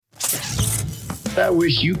I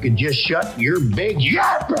wish you could just shut your big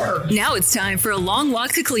yapper. Now it's time for a long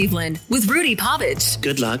walk to Cleveland with Rudy Povich.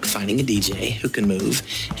 Good luck finding a DJ who can move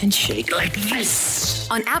and shake like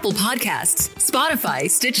this. On Apple Podcasts, Spotify,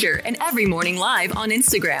 Stitcher, and every morning live on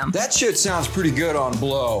Instagram. That shit sounds pretty good on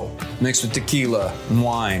blow, mixed with tequila and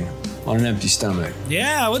wine on an empty stomach.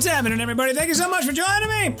 Yeah, what's happening, everybody? Thank you so much for joining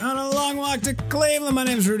me on a long walk to Cleveland. My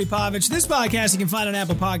name is Rudy Povich. This podcast you can find on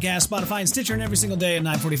Apple Podcasts, Spotify, and Stitcher, and every single day at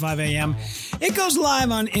 9:45 a.m. It goes live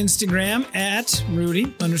on Instagram at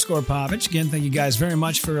Rudy_Povich. Again, thank you guys very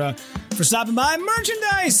much for stopping by.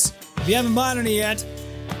 Merchandise! If you haven't bought any yet,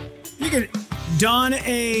 you can don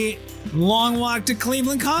a long walk to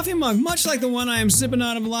Cleveland coffee mug, much like the one I am sipping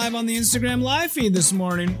out of live on the Instagram live feed this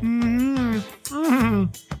morning.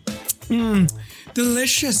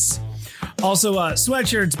 Delicious. Also,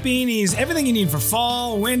 sweatshirts, beanies, everything you need for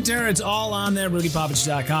fall, winter, it's all on there,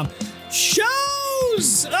 rudypovich.com.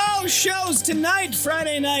 Shows! Oh, shows tonight,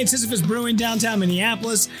 Friday night, Sisyphus Brewing, downtown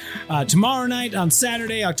Minneapolis. Tomorrow night, on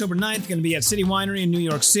Saturday, October 9th, going to be at City Winery in New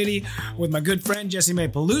York City with my good friend, Jesse May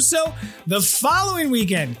Peluso. The following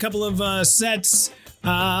weekend, a couple of sets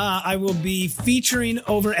I will be featuring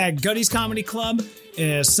over at Gutty's Comedy Club,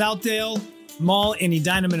 Southdale Mall in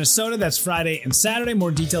Edina, Minnesota. That's Friday and Saturday.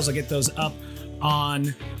 More details, I'll get those up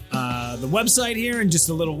on the website here in just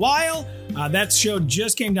a little while. That show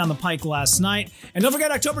just came down the pike last night. And don't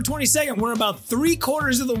forget, October 22nd, we're about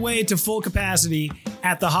 3/4 of the way to full capacity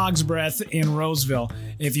at the Hog's Breath in Roseville.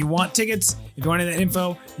 If you want tickets, if you want any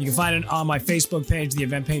info, you can find it on my Facebook page. The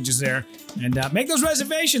event page is there. And make those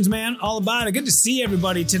reservations, man. All about it. Good to see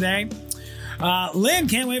everybody today. Lynn,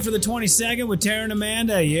 can't wait for the 22nd with Tara and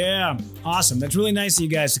Amanda. Yeah, awesome. That's really nice of you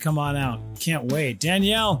guys to come on out. Can't wait.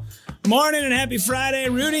 Danielle, morning and happy Friday,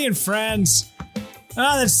 Rudy and friends.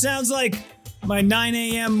 That sounds like my 9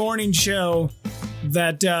 a.m. morning show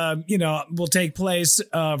that, will take place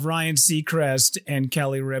of Ryan Seacrest and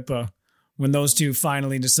Kelly Ripa when those two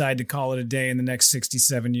finally decide to call it a day in the next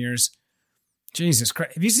 67 years. Jesus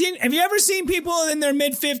Christ. Have you ever seen people in their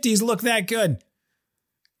mid-50s look that good?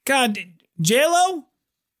 God, J-Lo?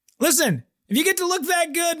 Listen, if you get to look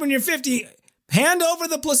that good when you're 50, hand over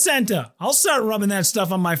the placenta. I'll start rubbing that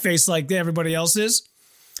stuff on my face like everybody else is.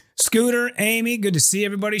 Scooter, Amy, good to see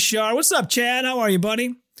everybody. Shar, what's up, Chad? How are you,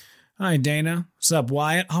 buddy? Hi, Dana. What's up,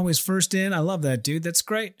 Wyatt? Always first in. I love that, dude. That's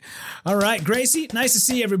great. All right, Gracie, nice to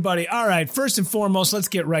see everybody. All right, first and foremost, let's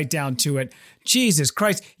get right down to it. Jesus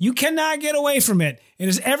Christ, you cannot get away from it. It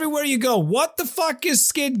is everywhere you go. What the fuck is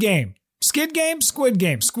Skid Game? Skid Game? Squid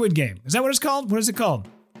Game. Squid Game. Is that what it's called? What is it called?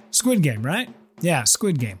 Squid Game, right? Yeah,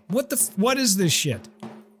 Squid Game. What is this shit?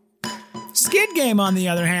 Skid Game, on the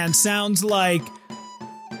other hand, sounds like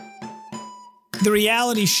the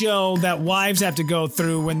reality show that wives have to go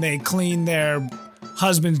through when they clean their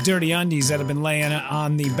husband's dirty undies that have been laying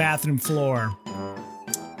on the bathroom floor.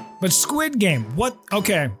 But Squid Game, what?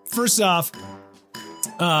 Okay, first off,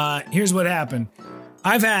 here's what happened.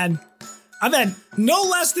 I've had no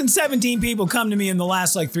less than 17 people come to me in the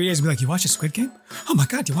last 3 days and be like, you watch a Squid Game? Oh my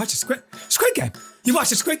God, you watch a Squid Game? You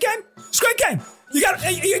watch a Squid Game? Squid Game! You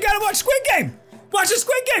gotta watch Squid Game! Watch the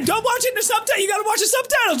Squid Game! Don't watch it in the subtitles! You gotta watch the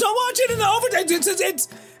subtitles! Don't watch it in the overtitles!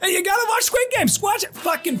 You gotta watch Squid Game! Watch it!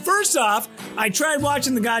 Fucking first off, I tried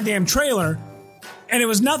watching the goddamn trailer, and it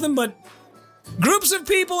was nothing but groups of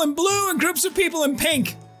people in blue and groups of people in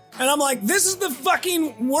pink. And I'm like, this is the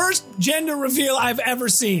fucking worst gender reveal I've ever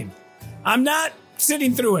seen. I'm not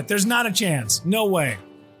sitting through it. There's not a chance. No way.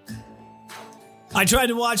 I tried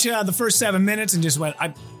to watch the first 7 minutes and just went,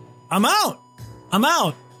 I'm out.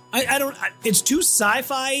 I don't, it's too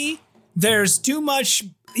sci-fi. There's too much,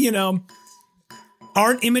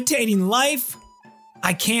 art imitating life.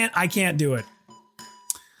 I can't do it.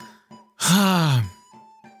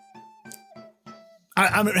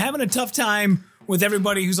 I'm having a tough time with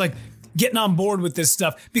everybody who's getting on board with this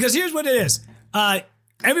stuff, because here's what it is.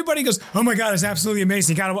 Everybody goes, oh my God, it's absolutely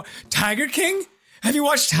amazing. You gotta watch Tiger King. Have you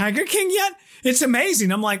watched Tiger King yet? It's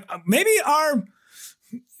amazing. I'm like, maybe our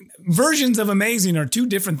versions of amazing are two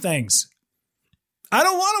different things. I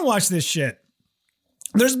don't want to watch this shit.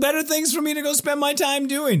 There's better things for me to go spend my time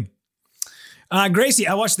doing. Gracie,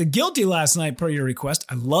 I watched The Guilty last night per your request.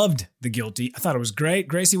 I loved The Guilty. I thought it was great.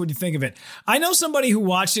 Gracie, what do you think of it? I know somebody who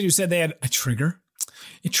watched it who said they had a trigger.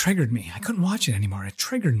 It triggered me. I couldn't watch it anymore. It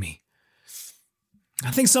triggered me. I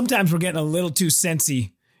think sometimes we're getting a little too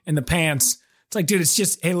sensy in the pants. It's like, dude, it's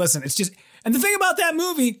just, hey, listen, it's just, and the thing about that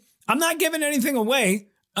movie, I'm not giving anything away.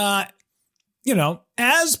 As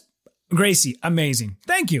Gracie, amazing.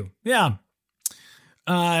 Thank you. Yeah.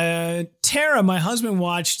 Tara, my husband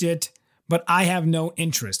watched it, but I have no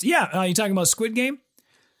interest. Yeah. You talking about Squid Game?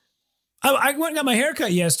 I went and got my hair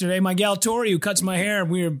cut yesterday. My gal Tori, who cuts my hair,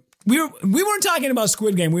 we weren't talking about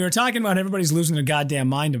Squid Game. We were talking about everybody's losing their goddamn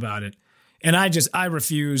mind about it. And I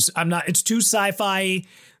refuse. It's too sci-fi.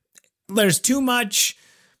 There's too much,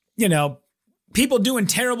 people doing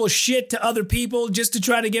terrible shit to other people just to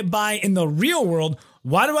try to get by in the real world.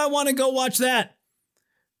 Why do I want to go watch that?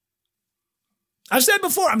 I've said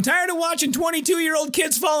before, I'm tired of watching 22-year-old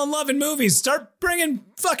kids fall in love in movies. Start bringing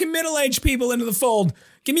fucking middle-aged people into the fold.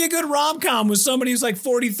 Give me a good rom-com with somebody who's like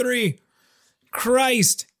 43.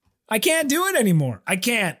 Christ. I can't do it anymore. I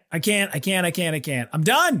can't. I'm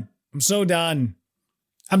done. I'm so done.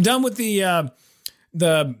 I'm done with the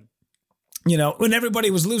when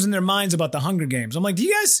everybody was losing their minds about the Hunger Games. I'm like,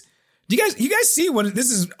 you guys see what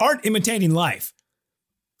this is? Art imitating life.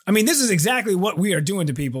 I mean, this is exactly what we are doing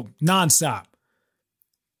to people nonstop.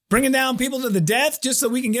 Bringing down people to the death just so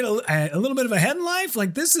we can get a little bit of ahead in life.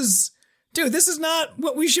 Like this is not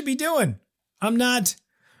what we should be doing. I'm not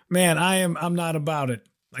about it.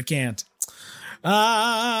 I can't.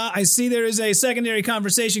 I see there is a secondary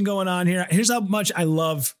conversation going on here. Here's how much I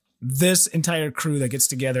love this entire crew that gets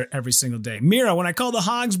together every single day. Mira, when I called the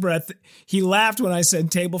Hog's Breath, he laughed when I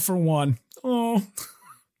said table for one. Oh.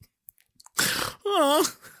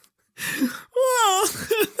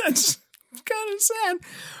 That's kind of sad.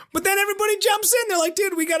 But then everybody jumps in. They're like,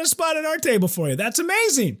 dude, we got a spot at our table for you. That's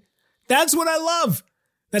amazing. That's what I love.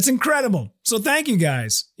 That's incredible. So thank you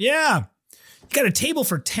guys. Yeah. You got a table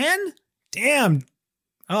for 10? Damn.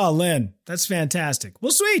 Oh, Lynn, that's fantastic.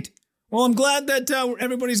 Well, sweet. Well, I'm glad that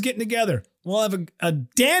everybody's getting together. We'll have a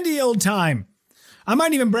dandy old time. I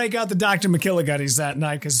might even break out the Dr. McKilligutties that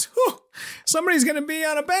night because somebody's going to be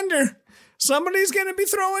on a bender. Somebody's going to be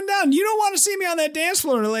throwing down. You don't want to see me on that dance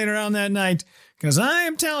floor later on that night because I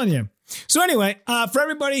am telling you. So anyway, for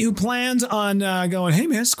everybody who plans on going, hey,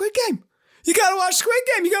 man, Squid Game. You got to watch Squid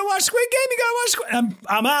Game. You got to watch Squid Game. You got to watch Squid.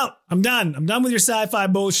 I'm out. I'm done. I'm done with your sci-fi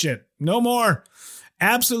bullshit. No more.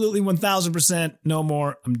 Absolutely 1000% no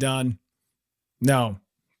more. I'm done. No.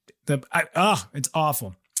 It's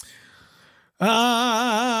awful. Let's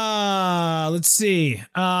see.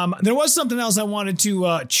 There was something else I wanted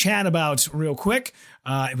to chat about real quick.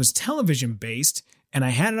 It was television based, and I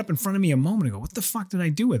had it up in front of me a moment ago. What the fuck did I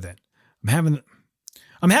do with it? I'm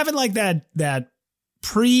having like that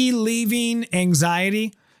pre-leaving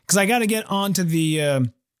anxiety because I got to get onto I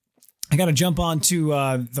got to jump onto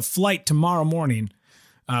the flight tomorrow morning.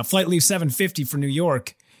 Flight leaves 7:50 for New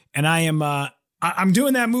York, and I'm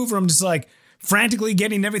doing that move where I'm just like frantically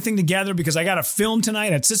getting everything together because I got to film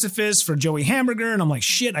tonight at Sisyphus for Joey Hamburger, and I'm like,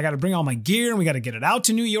 shit, I got to bring all my gear, and we got to get it out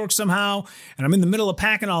to New York somehow, and I'm in the middle of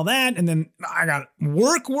packing all that, and then I got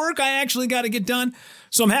work I actually got to get done.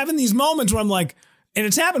 So I'm having these moments where I'm like, and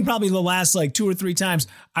it's happened probably the last like 2 or 3 times.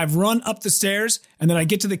 I've run up the stairs, and then I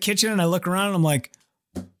get to the kitchen, and I look around, and I'm like,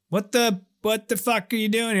 what the fuck are you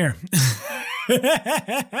doing here?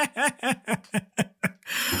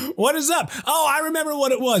 What is up? Oh, I remember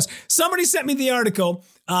what it was. Somebody sent me the article,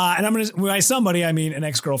 and by somebody, I mean an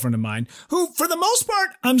ex-girlfriend of mine, who, for the most part,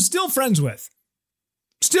 I'm still friends with.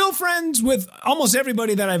 Still friends with almost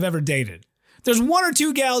everybody that I've ever dated. There's 1 or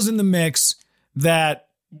 2 gals in the mix that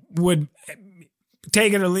would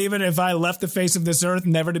take it or leave it if I left the face of this earth,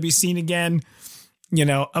 never to be seen again.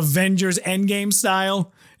 Avengers Endgame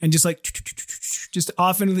style, and just like just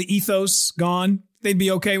off into the ethos, gone. They'd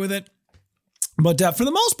be okay with it. But for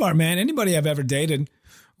the most part, man, anybody I've ever dated,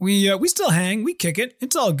 we still hang, we kick it.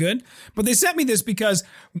 It's all good. But they sent me this because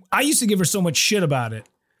I used to give her so much shit about it.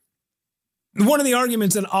 One of the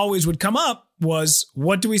arguments that always would come up was,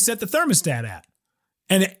 what do we set the thermostat at?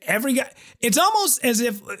 And every guy, it's almost as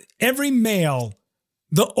if every male,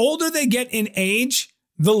 the older they get in age,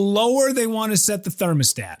 the lower they want to set the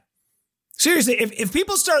thermostat. Seriously, if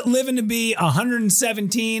people start living to be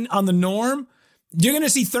 117 on the norm, you're going to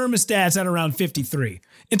see thermostats at around 53.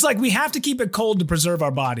 It's like we have to keep it cold to preserve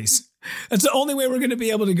our bodies. That's the only way we're going to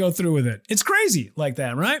be able to go through with it. It's crazy like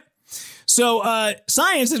that, right? So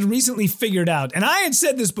science has recently figured out, and I had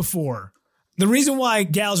said this before, the reason why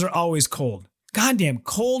gals are always cold. Goddamn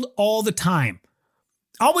cold all the time.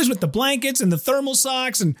 Always with the blankets and the thermal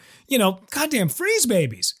socks and, goddamn freeze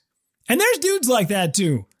babies. And there's dudes like that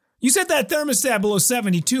too. You set that thermostat below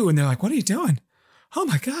 72 and they're like, what are you doing? Oh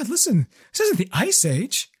my God, listen, this isn't the Ice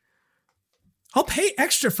Age. I'll pay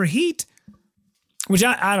extra for heat. Which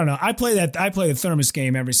I don't know. I play the thermos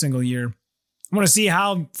game every single year. I want to see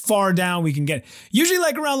how far down we can get. Usually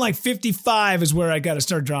like around like 55 is where I got to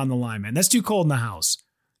start drawing the line, man. That's too cold in the house.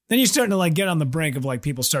 Then you're starting to like get on the brink of like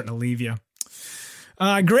people starting to leave you.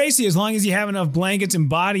 Gracie, as long as you have enough blankets and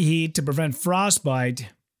body heat to prevent frostbite,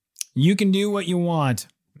 you can do what you want.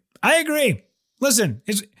 I agree. Listen,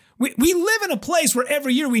 we live in a place where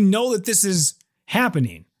every year we know that this is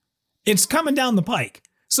happening. It's coming down the pike.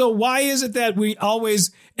 So why is it that we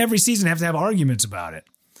always, every season, have to have arguments about it?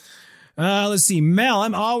 Let's see. Mel,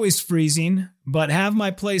 I'm always freezing, but have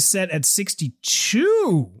my place set at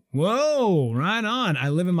 62. Whoa, right on. I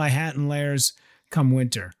live in my hat and layers come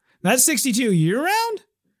winter. That's 62 year round?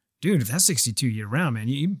 Dude, if that's 62 year round, man,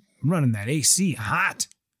 you running that AC hot.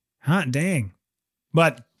 Hot dang.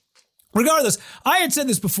 But regardless, I had said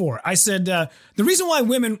this before. I said the reason why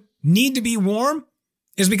women need to be warm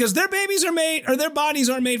is because their babies are made, or their bodies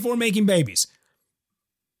aren't made for making babies.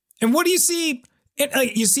 And what do you see?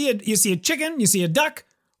 You see a chicken, you see a duck.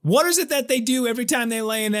 What is it that they do every time they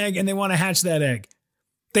lay an egg and they want to hatch that egg?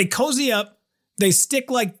 They cozy up, they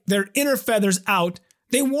stick like their inner feathers out,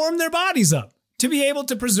 they warm their bodies up to be able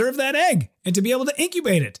to preserve that egg and to be able to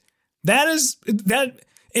incubate it.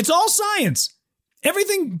 It's all science.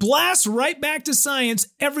 Everything blasts right back to science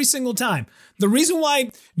every single time. The reason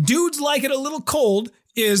why dudes like it a little cold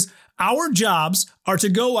is our jobs are to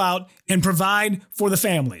go out and provide for the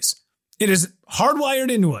families. It is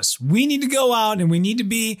hardwired into us. We need to go out and we need to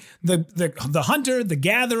be the hunter, the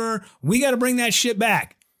gatherer. We got to bring that shit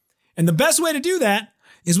back. And the best way to do that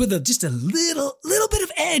is with just a little bit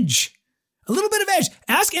of edge. A little bit of edge.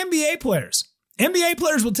 Ask NBA players. NBA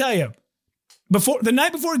players will tell you, the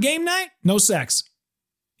night before game night, no sex.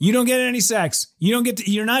 You don't get any sex.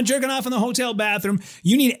 You're not jerking off in the hotel bathroom.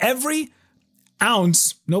 You need every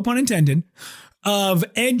ounce, no pun intended, of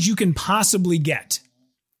edge you can possibly get.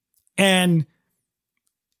 And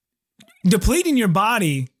depleting your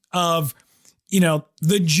body of,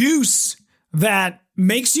 the juice that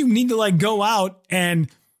makes you need to like go out and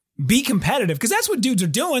be competitive. Because that's what dudes are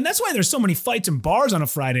doing. That's why there's so many fights in bars on a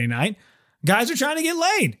Friday night. Guys are trying to get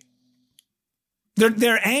laid.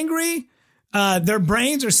 They're angry. Their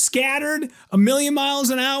brains are scattered a million miles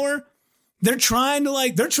an hour. They're trying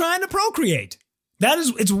to procreate.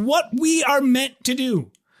 It's what we are meant to do.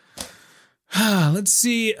 Let's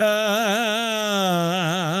see.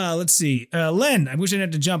 Len, I wish I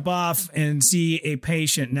had to jump off and see a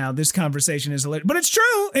patient. Now, this conversation is hilarious, but it's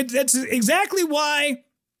true. That's exactly why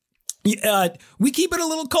we keep it a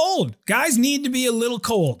little cold. Guys need to be a little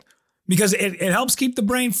cold because it helps keep the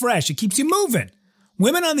brain fresh. It keeps you moving.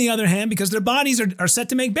 Women, on the other hand, because their bodies are set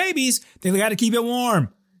to make babies, they got to keep it warm.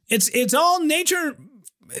 It's all nature.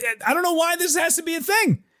 I don't know why this has to be a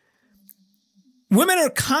thing. Women are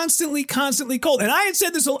constantly cold. And I had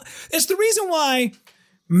said this, it's the reason why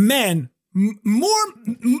men,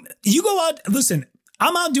 you go out, listen,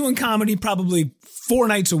 I'm out doing comedy probably 4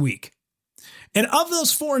 nights a week. And of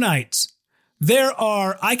those 4 nights,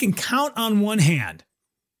 I can count on one hand.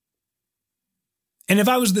 And if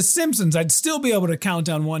I was The Simpsons, I'd still be able to count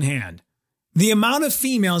on one hand the amount of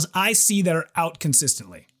females I see that are out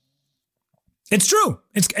consistently. It's true.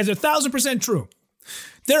 It's 1,000% true.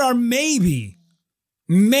 There are maybe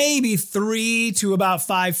 3 to about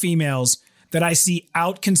 5 females that I see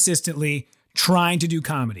out consistently trying to do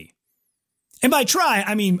comedy. And by try,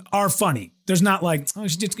 I mean are funny. There's not like, oh,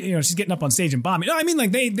 she's getting up on stage and bombing. No, I mean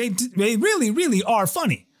like they really, really are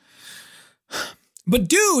funny. But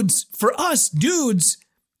dudes, for us dudes,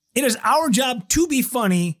 it is our job to be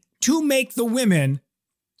funny, to make the women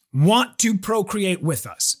want to procreate with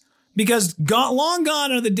us. Because long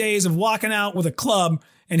gone are the days of walking out with a club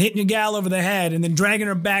and hitting a gal over the head and then dragging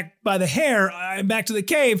her back by the hair back to the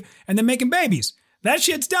cave and then making babies. That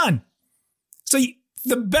shit's done. So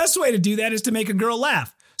the best way to do that is to make a girl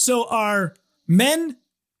laugh. So are men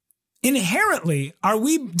inherently, are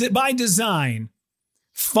we by design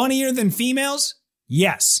funnier than females?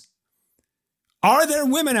 Yes. Are there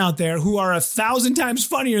women out there who are 1,000 times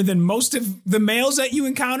funnier than most of the males that you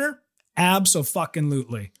encounter?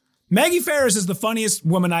 Abso-fucking-lutely. Maggie Ferris is the funniest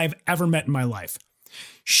woman I've ever met in my life.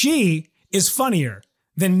 She is funnier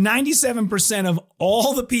than 97% of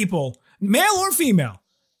all the people, male or female,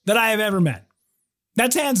 that I have ever met.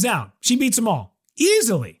 That's hands down. She beats them all.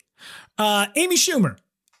 Easily. Amy Schumer.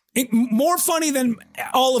 More funny than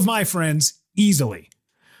all of my friends. Easily.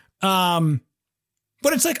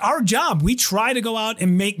 But it's like our job. We try to go out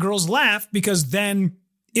and make girls laugh because then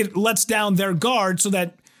it lets down their guard so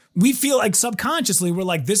that we feel like subconsciously we're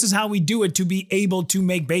like, this is how we do it to be able to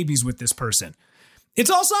make babies with this person. It's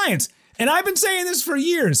all science. And I've been saying this for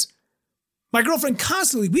years. My girlfriend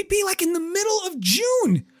constantly, we'd be like in the middle of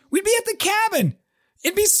June. We'd be at the cabin.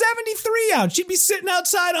 It'd be 73 out. She'd be sitting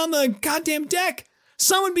outside on the goddamn deck.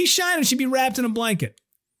 Sun would be shining. She'd be wrapped in a blanket.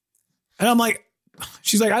 And I'm like,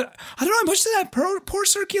 she's like, I don't know how much of that poor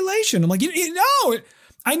circulation. I'm like,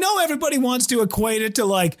 I know everybody wants to equate it to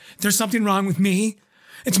like, there's something wrong with me.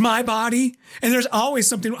 It's my body, and there's always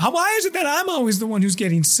something. Why is it that I'm always the one who's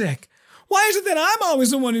getting sick? Why is it that I'm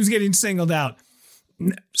always the one who's getting singled out?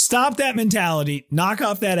 Stop that mentality. Knock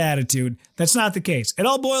off that attitude. That's not the case. It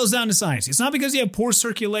all boils down to science. It's not because you have poor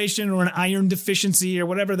circulation or an iron deficiency or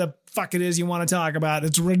whatever the fuck it is you want to talk about.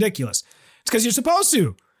 It's ridiculous. It's because you're supposed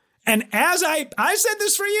to. And as I said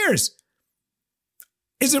this for years,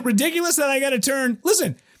 is it ridiculous that I got to turn?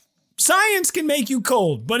 Listen, science can make you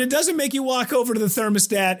cold, but it doesn't make you walk over to the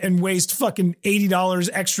thermostat and waste fucking $80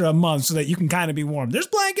 extra a month so that you can kind of be warm. There's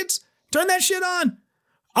blankets. Turn that shit on.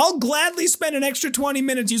 I'll gladly spend an extra 20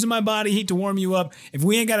 minutes using my body heat to warm you up if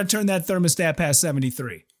we ain't got to turn that thermostat past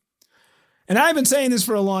 73. And I've been saying this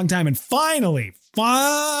for a long time, and finally,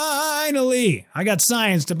 I got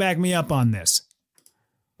science to back me up on this.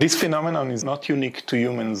 This phenomenon is not unique to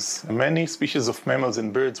humans. Many species of mammals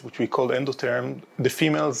and birds, which we call endotherm, the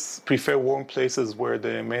females prefer warm places where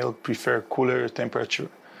the male prefer cooler temperature.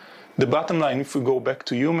 The bottom line, if we go back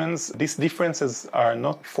to humans, these differences are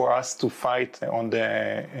not for us to fight on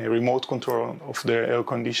the remote control of the air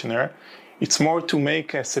conditioner. It's more to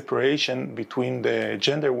make a separation between the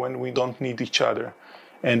gender when we don't need each other.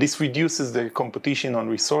 And this reduces the competition on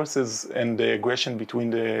resources and the aggression between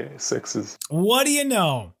the sexes. What do you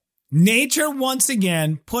know? Nature once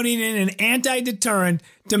again putting in an anti-deterrent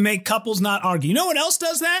to make couples not argue. You know what else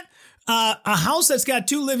does that? A house that's got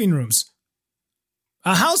 2 living rooms.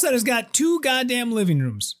 A house that has got 2 goddamn living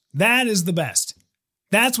rooms. That is the best.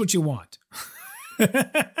 That's what you want.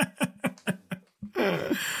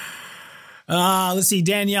 Let's see,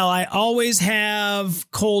 Danielle, I always have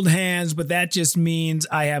cold hands, but that just means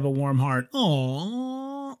I have a warm heart.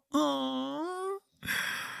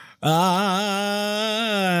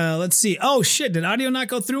 Let's see. Oh, shit. Did audio not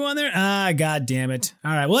go through on there? God damn it.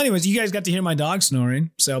 All right. Well, anyways, you guys got to hear my dog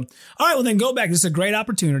snoring. So, all right. Well, then go back. This is a great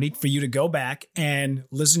opportunity for you to go back and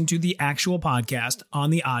listen to the actual podcast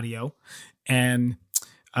on the audio. And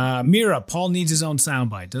Mira, Paul needs his own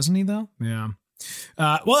soundbite, doesn't he, though? Yeah.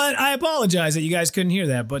 Well, I apologize that you guys couldn't hear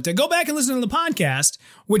that, but go back and listen to the podcast,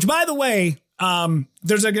 which, by the way,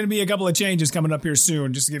 there's going to be a couple of changes coming up here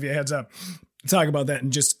soon, just to give you a heads up. We'll talk about that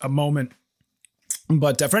in just a moment.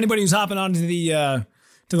 But for anybody who's hopping onto the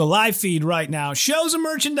live feed right now, shows and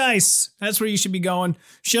merchandise. That's where you should be going.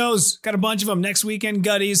 Shows, got a bunch of them next weekend.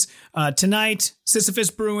 Gutties tonight,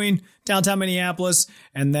 Sisyphus Brewing, downtown Minneapolis,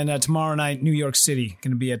 and then tomorrow night, New York City.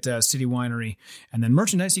 Going to be at City Winery, and then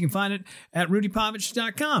merchandise you can find it at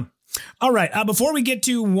rudypovich.com. All right, before we get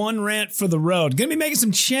to one rant for the road, going to be making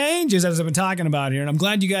some changes as I've been talking about here, and I'm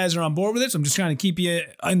glad you guys are on board with it, so I'm just trying to keep you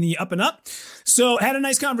in the up and up. So had a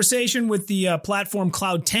nice conversation with the platform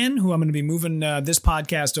Cloud 10, who I'm going to be moving this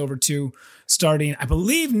podcast over to starting, I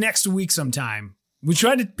believe, next week sometime. We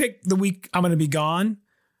tried to pick the week I'm going to be gone,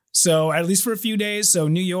 so at least for a few days. So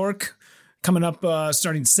New York coming up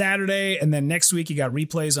starting Saturday, and then next week you got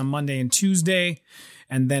replays on Monday and Tuesday.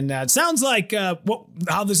 And then it sounds like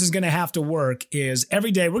how this is going to have to work is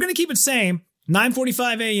every day. We're going to keep it same,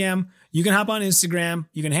 9:45 a.m. You can hop on Instagram.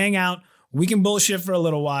 You can hang out. We can bullshit for a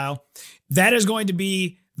little while. That is going to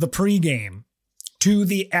be the pregame to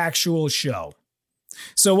the actual show.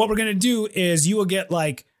 So what we're going to do is you will get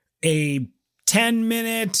like a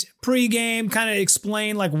 10-minute pregame, kind of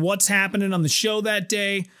explain like what's happening on the show that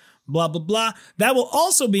day, blah, blah, blah. That will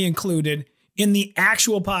also be included in the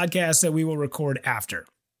actual podcast that we will record after.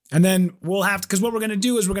 And then we'll have to, because what we're going to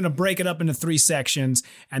do is we're going to break it up into 3 sections.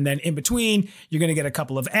 And then in between, you're going to get a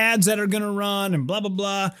couple of ads that are going to run and blah, blah,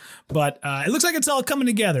 blah. But it looks like it's all coming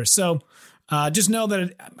together. So just know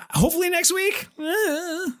that hopefully next week,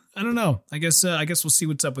 I don't know. I guess we'll see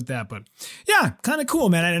what's up with that. But yeah, kind of cool,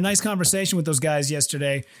 man. I had a nice conversation with those guys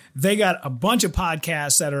yesterday. They got a bunch of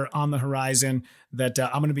podcasts that are on the horizon that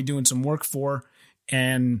I'm going to be doing some work for.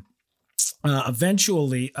 And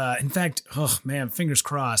eventually, in fact, oh man, fingers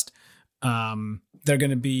crossed, they're going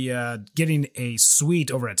to be getting a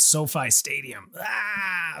suite over at SoFi Stadium.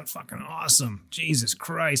 Fucking awesome. Jesus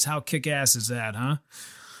Christ, how kick-ass is that, huh?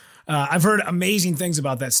 I've heard amazing things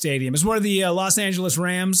about that stadium. It's where the Los Angeles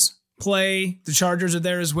Rams play. The Chargers are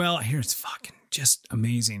there as well. I hear it's fucking just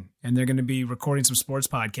amazing. And they're going to be recording some sports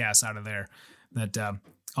podcasts out of there that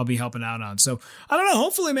I'll be helping out on. So I don't know.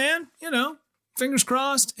 Hopefully, man, fingers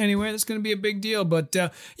crossed. Anyway, that's going to be a big deal. But yeah,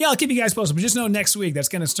 I'll keep you guys posted. But just know next week, that's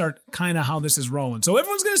going to start kind of how this is rolling. So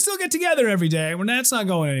everyone's going to still get together every day. When that's not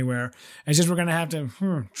going anywhere. It's just we're going to have to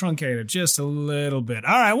truncate it just a little bit.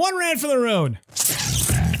 All right, one rant for the road.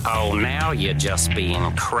 Oh, now you're just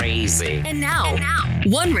being crazy. And now,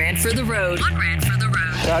 one rant for the road. One rant for the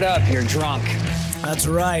road. Shut up, you're drunk. That's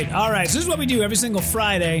right. All right, so this is what we do every single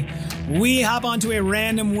Friday. We hop onto a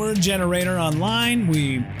random word generator online.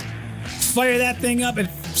 We fire that thing up. It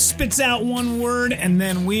spits out one word, and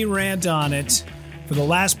then we rant on it for the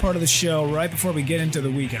last part of the show right before we get into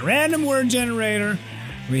the weekend. Random word generator.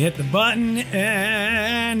 We hit the button,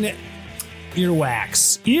 and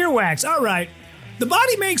earwax. Earwax. All right. The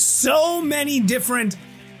body makes so many different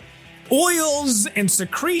oils and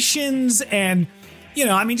secretions and,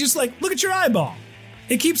 just like, look at your eyeball.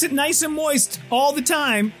 It keeps it nice and moist all the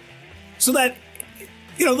time so that,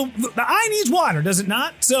 the eye needs water, does it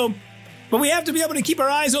not? So, but we have to be able to keep our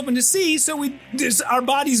eyes open to see, so our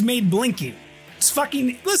body's made blinking. It's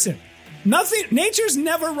listen, nature's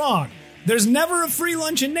never wrong. There's never a free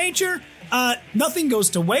lunch in nature. Nothing goes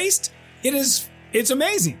to waste. It's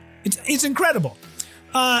amazing. It's incredible.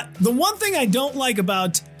 The one thing I don't like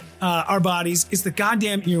about our bodies is the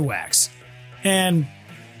goddamn earwax. And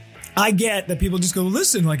I get that people just go,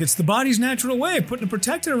 listen, like it's the body's natural way of putting a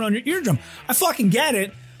protector around your eardrum. I fucking get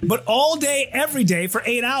it. But all day, every day for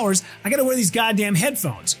 8 hours, I got to wear these goddamn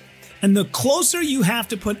headphones. And the closer you have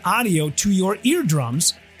to put audio to your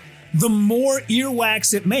eardrums, the more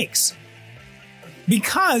earwax it makes.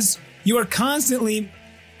 Because you are constantly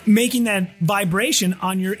making that vibration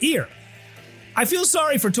on your ear. I feel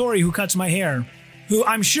sorry for Tori, who cuts my hair, who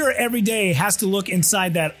I'm sure every day has to look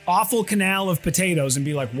inside that awful canal of potatoes and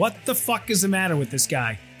be like, what the fuck is the matter with this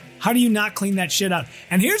guy? How do you not clean that shit out?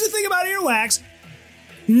 And here's the thing about earwax.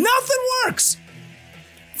 Nothing works.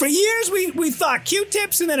 For years, we thought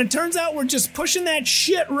Q-tips, and then it turns out we're just pushing that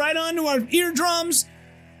shit right onto our eardrums,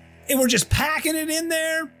 and we're just packing it in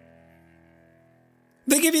there.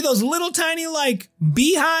 They give you those little tiny, like,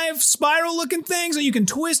 beehive spiral-looking things that you can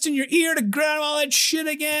twist in your ear to grab all that shit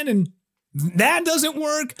again, and that doesn't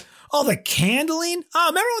work. Oh, the candling? Oh,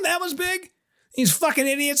 remember when that was big? These fucking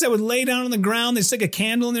idiots that would lay down on the ground, they stick a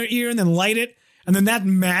candle in their ear and then light it, and then that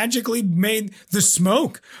magically made the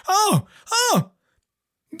smoke. Oh,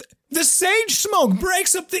 the sage smoke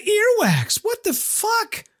breaks up the earwax. What the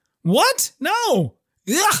fuck? What? No.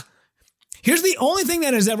 Ugh. Here's the only thing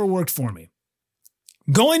that has ever worked for me.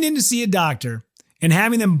 Going in to see a doctor and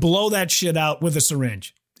having them blow that shit out with a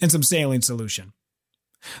syringe and some saline solution.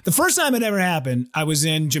 The first time it ever happened, I was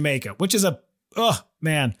in Jamaica, which is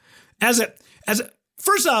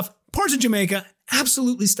first off, parts of Jamaica,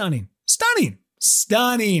 absolutely stunning.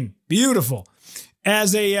 Stunning. Beautiful.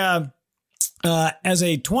 As a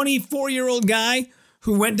 24-year-old guy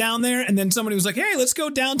who went down there, and then somebody was like, hey, let's go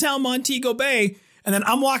downtown Montego Bay. And then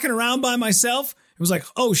I'm walking around by myself. It was like,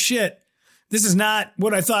 oh shit, this is not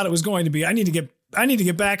what I thought it was going to be. I need to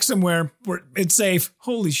get back somewhere where it's safe.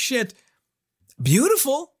 Holy shit.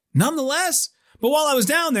 Beautiful, nonetheless. But while I was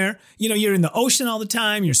down there, you're in the ocean all the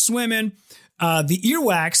time. You're swimming. The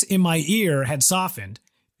earwax in my ear had softened.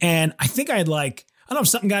 And I think I had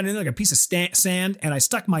something got in there, like a piece of sand. And I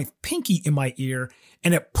stuck my pinky in my ear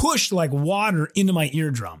and it pushed like water into my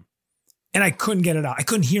eardrum. And I couldn't get it out. I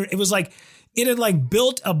couldn't hear it. It was like, it had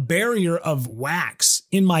built a barrier of wax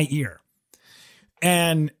in my ear.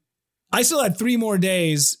 And I still had 3 more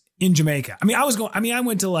days in Jamaica. I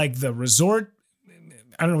went to the resort.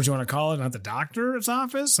 I don't know what you want to call it. Not the doctor's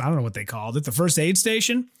office. I don't know what they called it. The first aid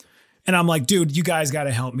station. And I'm like, dude, you guys got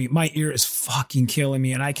to help me. My ear is fucking killing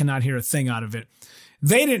me and I cannot hear a thing out of it.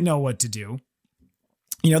 They didn't know what to do.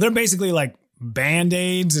 They're basically like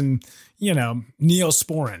Band-Aids and,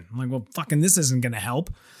 Neosporin. I'm like, well, fucking this isn't going to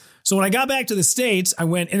help. So when I got back to the States, I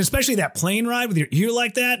went, and especially that plane ride with your ear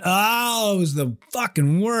like that. Oh, it was the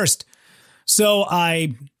fucking worst. So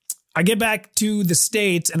I get back to the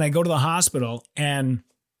States and I go to the hospital and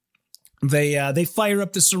they fire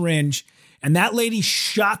up the syringe and that lady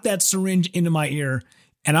shot that syringe into my ear.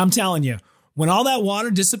 And I'm telling you, when all that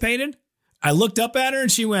water dissipated, I looked up at her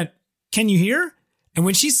and she went, can you hear? And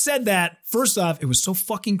when she said that, first off, it was so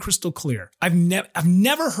fucking crystal clear. I've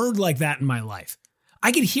never heard like that in my life.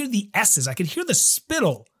 I could hear the S's. I could hear the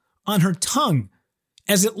spittle on her tongue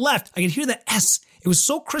as it left. I could hear the S. It was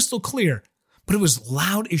so crystal clear, but it was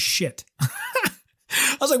loud as shit.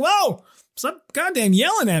 I was like, whoa, stop goddamn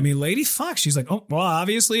yelling at me, lady. Fuck. She's like, oh, well,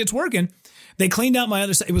 obviously it's working. They cleaned out my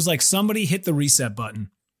other side. It was like somebody hit the reset button.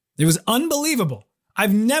 It was unbelievable.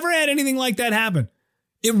 I've never had anything like that happen.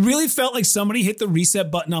 It really felt like somebody hit the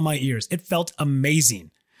reset button on my ears. It felt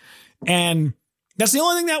amazing. And that's the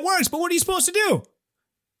only thing that works. But what are you supposed to do?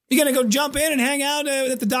 You going to go jump in and hang out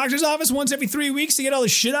at the doctor's office once every 3 weeks to get all the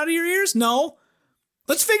shit out of your ears? No.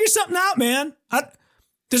 Let's figure something out, man.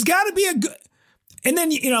 There's got to be a good... And then,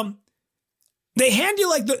 they They hand you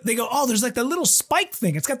like they go, oh, there's like the little spike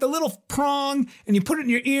thing. It's got the little prong and you put it in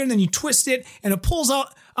your ear and then you twist it and it pulls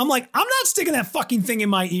out. I'm like, I'm not sticking that fucking thing in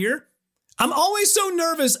my ear. I'm always so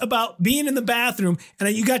nervous about being in the bathroom and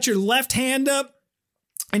you got your left hand up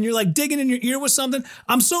and you're like digging in your ear with something.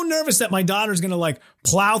 I'm so nervous that my daughter's going to like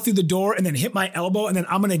plow through the door and then hit my elbow and then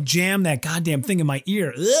I'm going to jam that goddamn thing in my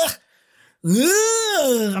ear. Ugh.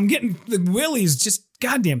 Ugh. I'm getting the willies just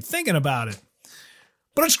goddamn thinking about it.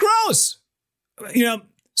 But it's gross. You know,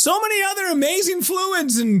 so many other amazing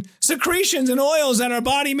fluids and secretions and oils that our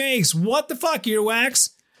body makes. What the fuck, earwax?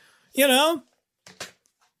 You know,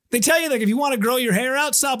 they tell you like if you want to grow your hair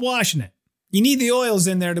out, stop washing it. You need the oils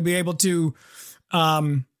in there to be able to,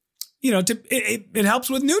 it helps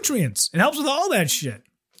with nutrients. It helps with all that shit.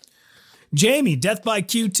 Jamie, death by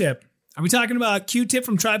Q-tip. Are we talking about Q-tip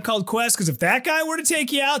from Tribe Called Quest? Because if that guy were to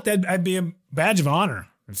take you out, that'd be a badge of honor,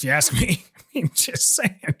 if you ask me. Just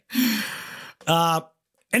saying.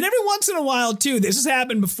 And every once in a while, too, this has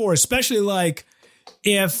happened before, especially like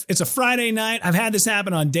if it's a Friday night. I've had this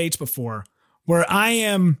happen on dates before where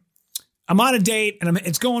I'm on a date and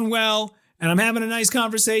it's going well and I'm having a nice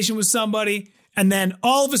conversation with somebody. And then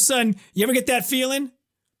all of a sudden, you ever get that feeling?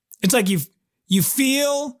 It's like you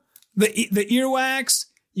feel the earwax.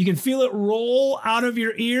 You can feel it roll out of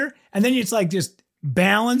your ear. And then it's like just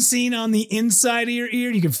balancing on the inside of your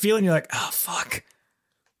ear. You can feel it and you're like, oh, fuck.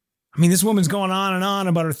 I mean, this woman's going on and on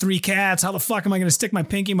about her 3 cats. How the fuck am I going to stick my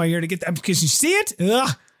pinky in my ear to get that? Because you see it?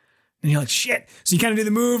 Ugh. And you're like, shit. So you kind of do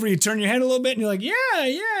the move where you turn your head a little bit and you're like,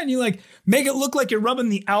 yeah. And you like make it look like you're rubbing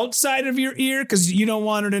the outside of your ear because you don't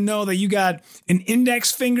want her to know that you got an index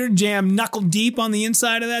finger jammed knuckle deep on the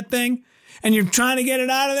inside of that thing. And you're trying to get it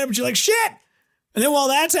out of there, but you're like, shit. And then while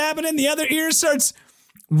that's happening, the other ear starts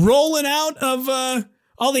rolling out of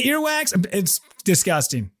all the earwax. It's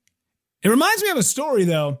disgusting. It reminds me of a story,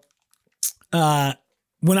 though.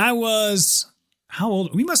 When I was, how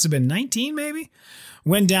old? We must have been 19, maybe.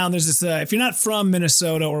 Went down. There's this, if you're not from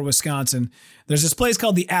Minnesota or Wisconsin, there's this place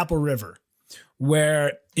called the Apple River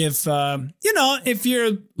where if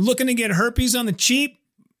you're looking to get herpes on the cheap,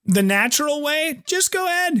 the natural way, just go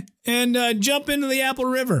ahead and jump into the Apple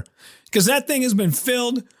River because that thing has been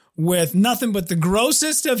filled with nothing but the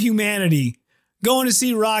grossest of humanity going to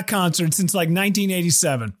see rock concerts since like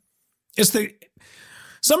 1987.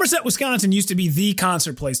 Somerset, Wisconsin used to be the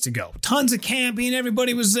concert place to go. Tons of camping.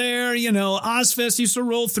 Everybody was there. You know, Ozfest used to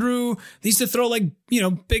roll through. They used to throw like,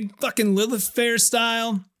 big fucking Lilith Fair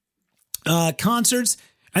style concerts.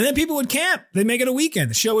 And then people would camp. They'd make it a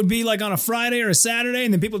weekend. The show would be like on a Friday or a Saturday.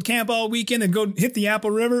 And then people would camp all weekend and go hit the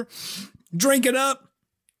Apple River, drink it up.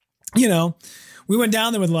 We went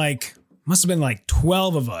down there with must have been like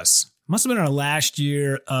 12 of us. Must have been our last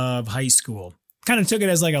year of high school. Kind of took it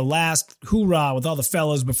as like a last hoorah with all the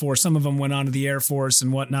fellas before some of them went on to the Air Force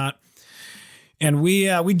and whatnot. And we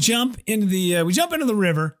jump into the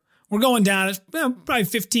river. We're going down. It's probably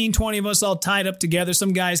 15, 20 of us all tied up together.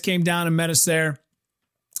 Some guys came down and met us there.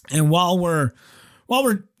 And while we're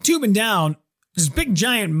tubing down, there's this big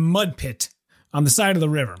giant mud pit on the side of the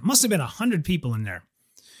river. Must have been 100 people in there.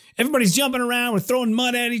 Everybody's jumping around. We're throwing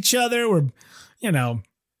mud at each other. We're,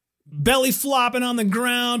 belly flopping on the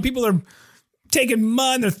ground. People are taking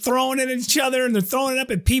mud and they're throwing it at each other and they're throwing it up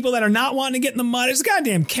at people that are not wanting to get in the mud. It's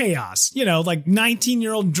goddamn chaos. Like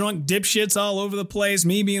 19-year-old drunk dipshits all over the place,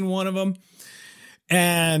 me being one of them.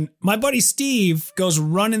 And my buddy Steve goes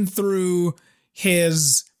running through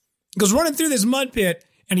this mud pit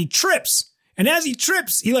and he trips. And as he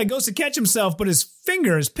trips, he goes to catch himself, but his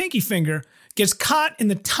pinky finger gets caught in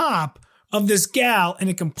the top of this gal and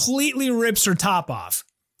it completely rips her top off.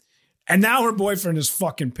 And now her boyfriend is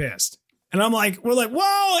fucking pissed. And we're like,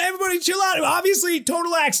 whoa, everybody chill out. Obviously,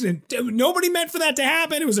 total accident. Nobody meant for that to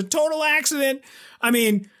happen. It was a total accident. I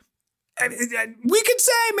mean, we could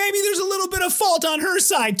say maybe there's a little bit of fault on her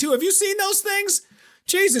side, too. Have you seen those things?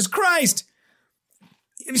 Jesus Christ.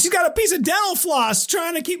 She's got a piece of dental floss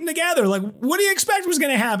trying to keep them together. What do you expect was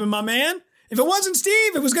going to happen, my man? If it wasn't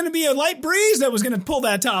Steve, it was going to be a light breeze that was going to pull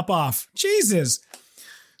that top off. Jesus.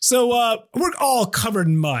 So we're all covered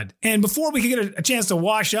in mud. And before we could get a chance to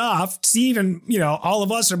wash off, Steve and, all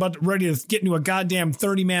of us are ready to get into a goddamn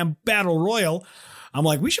 30-man battle royal. I'm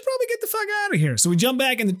like, we should probably get the fuck out of here. So we jump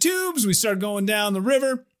back in the tubes. We start going down the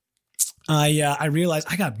river. I realized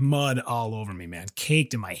I got mud all over me, man.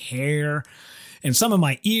 Caked in my hair and some of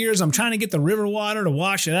my ears. I'm trying to get the river water to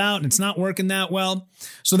wash it out, and it's not working that well.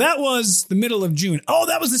 So that was the middle of June. Oh,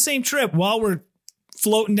 that was the same trip. While we're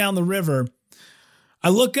floating down the river, I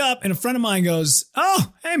look up and a friend of mine goes,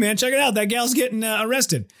 oh, hey, man, check it out. That gal's getting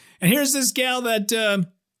arrested. And here's this gal that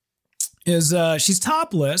she's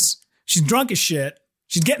topless. She's drunk as shit.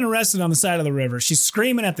 She's getting arrested on the side of the river. She's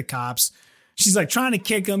screaming at the cops. She's like trying to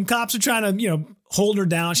kick them. Cops are trying to, hold her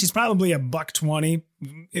down. She's probably $120.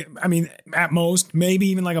 I mean, at most, maybe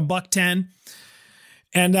even like $110.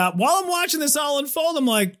 And while I'm watching this all unfold, I'm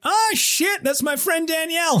like, oh, shit, that's my friend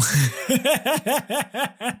Danielle.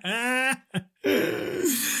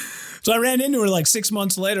 So I ran into her like 6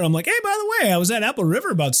 months later. I'm like, hey, by the way, I was at Apple River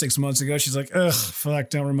about 6 months ago. She's like, ugh, fuck,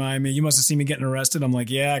 don't remind me. You must have seen me getting arrested. I'm like,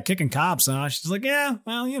 yeah, kicking cops, huh? She's like, yeah,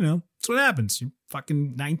 well, that's what happens. You're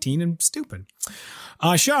fucking 19 and stupid.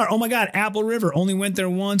 Shar, oh my God, Apple River. Only went there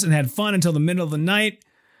once and had fun until the middle of the night.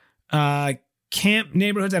 Camp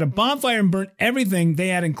neighborhoods had a bonfire and burnt everything they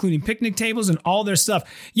had, including picnic tables and all their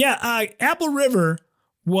stuff. Yeah, Apple River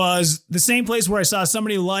was the same place where I saw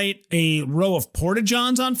somebody light a row of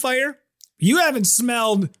Porta-Johns on fire. You haven't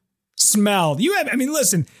smelled.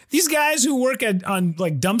 Listen, these guys who work on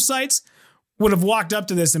like dump sites would have walked up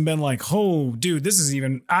to this and been like, oh, dude, this is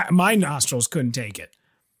my nostrils couldn't take it.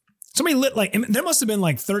 Somebody lit there must have been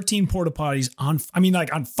like 13 porta potties on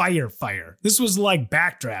fire. This was like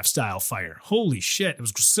backdraft style fire. Holy shit. It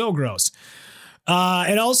was so gross.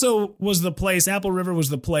 It also was the place, Apple River was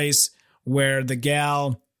the place where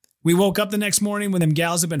we woke up the next morning when them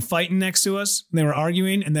gals had been fighting next to us. And they were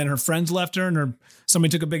arguing, and then her friends left her, and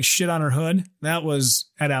somebody took a big shit on her hood. That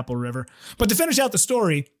was at Apple River. But to finish out the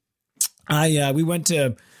story, we went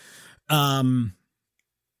to,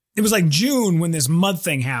 it was like June when this mud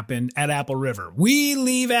thing happened at Apple River. We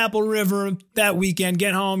leave Apple River that weekend,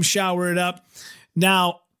 get home, shower it up.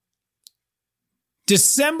 Now,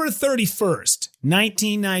 December 31st,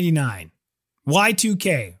 1999,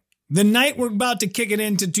 Y2K. The night we're about to kick it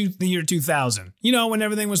into the year 2000. When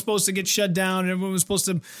everything was supposed to get shut down and everyone was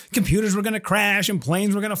computers were going to crash and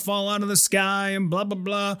planes were going to fall out of the sky and blah, blah,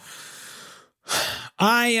 blah.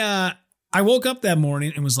 I woke up that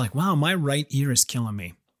morning and was like, wow, my right ear is killing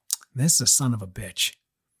me. This is a son of a bitch.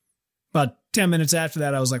 About 10 minutes after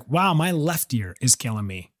that, I was like, wow, my left ear is killing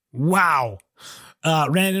me. Wow.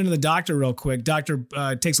 Ran into the doctor real quick. Doctor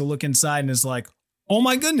takes a look inside and is like, oh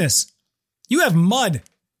my goodness, you have mud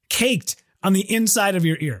caked on the inside of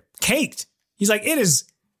your ear. Caked. He's like, it's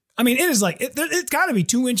got to be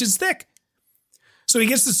 2 inches thick. So he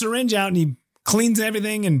gets the syringe out and he cleans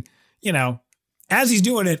everything. And, as he's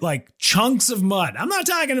doing it, like chunks of mud. I'm not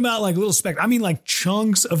talking about like little specks. I mean, like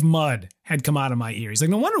chunks of mud had come out of my ear. He's like,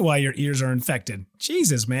 no wonder why your ears are infected.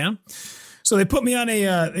 Jesus, man. So they put me on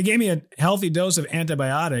they gave me a healthy dose of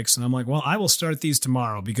antibiotics. And I'm like, well, I will start these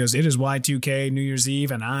tomorrow because it is Y2K, New Year's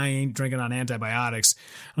Eve, and I ain't drinking on antibiotics.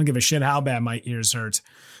 I don't give a shit how bad my ears hurt.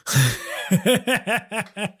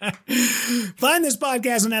 Find this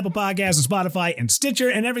podcast on Apple Podcasts and Spotify and Stitcher,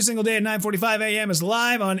 and every single day at 9:45 a.m. is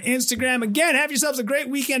live on Instagram. Again, have yourselves a great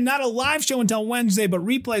weekend. Not a live show until Wednesday, but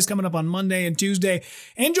replays coming up on Monday and Tuesday.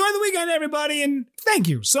 Enjoy the weekend, everybody, and thank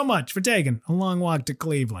you so much for taking a long walk to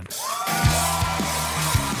Cleveland.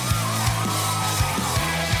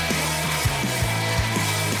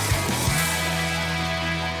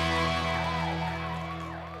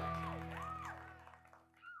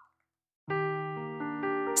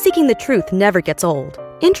 Seeking the truth never gets old.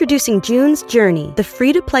 Introducing June's Journey, the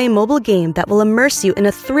free-to-play mobile game that will immerse you in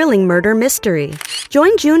a thrilling murder mystery.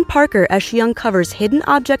 Join June Parker as she uncovers hidden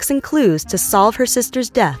objects and clues to solve her sister's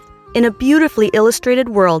death in a beautifully illustrated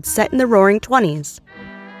world set in the Roaring '20s.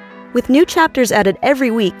 With new chapters added every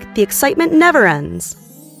week, the excitement never ends.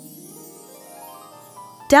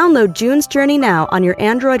 Download June's Journey now on your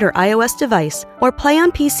Android or iOS device, or play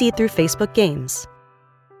on PC through Facebook Games.